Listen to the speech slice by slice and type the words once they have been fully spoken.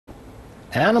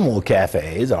Animal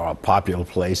cafes are a popular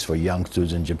place for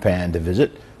youngsters in Japan to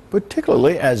visit,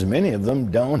 particularly as many of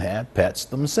them don't have pets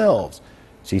themselves.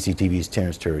 CCTV's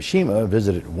Terence Terashima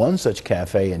visited one such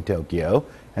cafe in Tokyo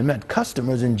and met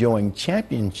customers enjoying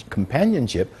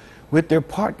companionship with their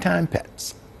part-time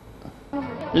pets.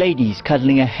 Ladies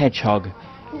cuddling a hedgehog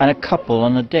and a couple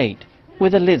on a date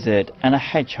with a lizard and a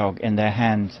hedgehog in their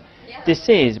hands. This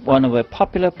is one of a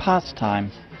popular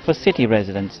pastime for city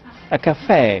residents, a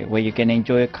cafe where you can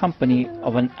enjoy a company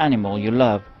of an animal you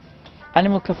love.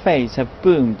 Animal cafes have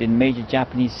boomed in major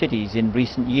Japanese cities in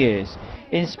recent years,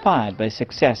 inspired by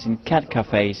success in cat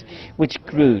cafes, which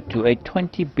grew to a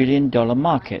 $20 billion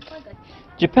market.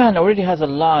 Japan already has a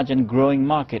large and growing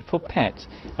market for pets,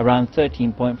 around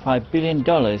 $13.5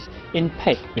 billion in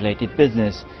pet-related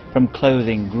business, from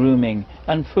clothing, grooming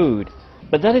and food.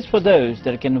 But that is for those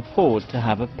that can afford to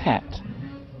have a pet.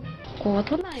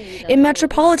 In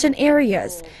metropolitan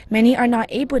areas, many are not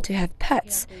able to have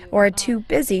pets or are too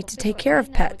busy to take care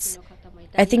of pets.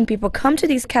 I think people come to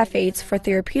these cafes for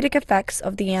therapeutic effects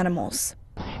of the animals.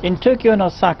 In Tokyo and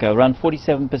Osaka, around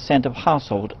 47% of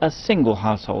households are single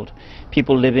household,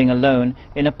 people living alone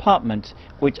in apartments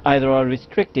which either are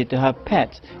restricted to have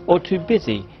pets or too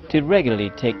busy to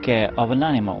regularly take care of an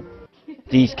animal.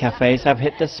 These cafes have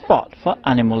hit the spot for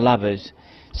animal lovers.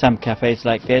 Some cafes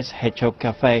like this, Hedgehog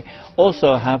Cafe,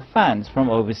 also have fans from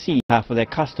overseas. Half of their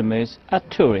customers are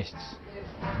tourists.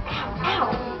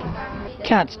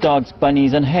 Cats, dogs,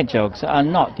 bunnies and hedgehogs are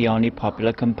not the only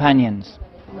popular companions.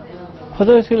 For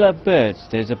those who love birds,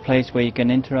 there's a place where you can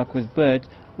interact with birds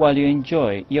while you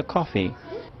enjoy your coffee.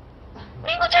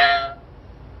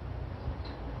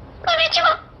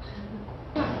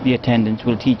 The attendants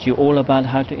will teach you all about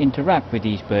how to interact with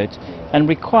these birds and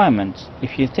requirements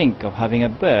if you think of having a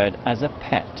bird as a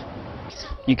pet.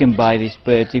 You can buy these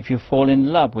birds if you fall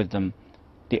in love with them.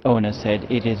 The owner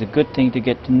said it is a good thing to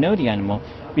get to know the animal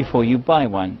before you buy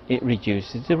one. It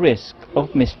reduces the risk of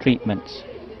mistreatments.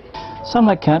 Some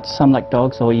like cats, some like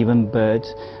dogs or even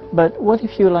birds. But what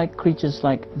if you like creatures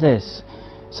like this?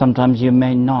 Sometimes you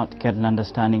may not get an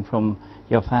understanding from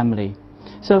your family.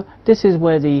 So this is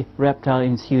where the reptile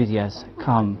enthusiasts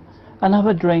come and have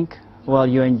a drink while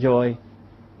you enjoy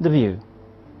the view.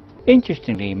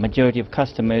 Interestingly, majority of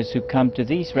customers who come to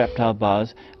these reptile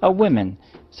bars are women.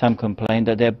 Some complain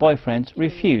that their boyfriends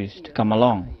refuse to come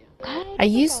along. I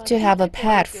used to have a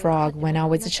pet frog when I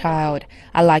was a child.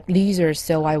 I like lizards,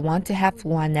 so I want to have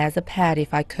one as a pet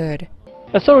if I could.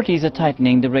 Authorities are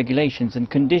tightening the regulations and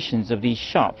conditions of these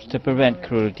shops to prevent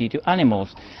cruelty to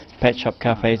animals. Pet shop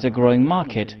cafes are a growing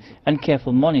market and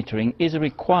careful monitoring is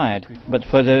required. But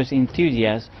for those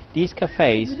enthusiasts, these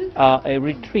cafes are a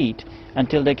retreat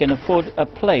until they can afford a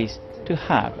place to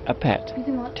have a pet.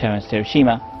 Terence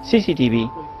Terashima, CCTV,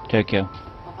 Tokyo.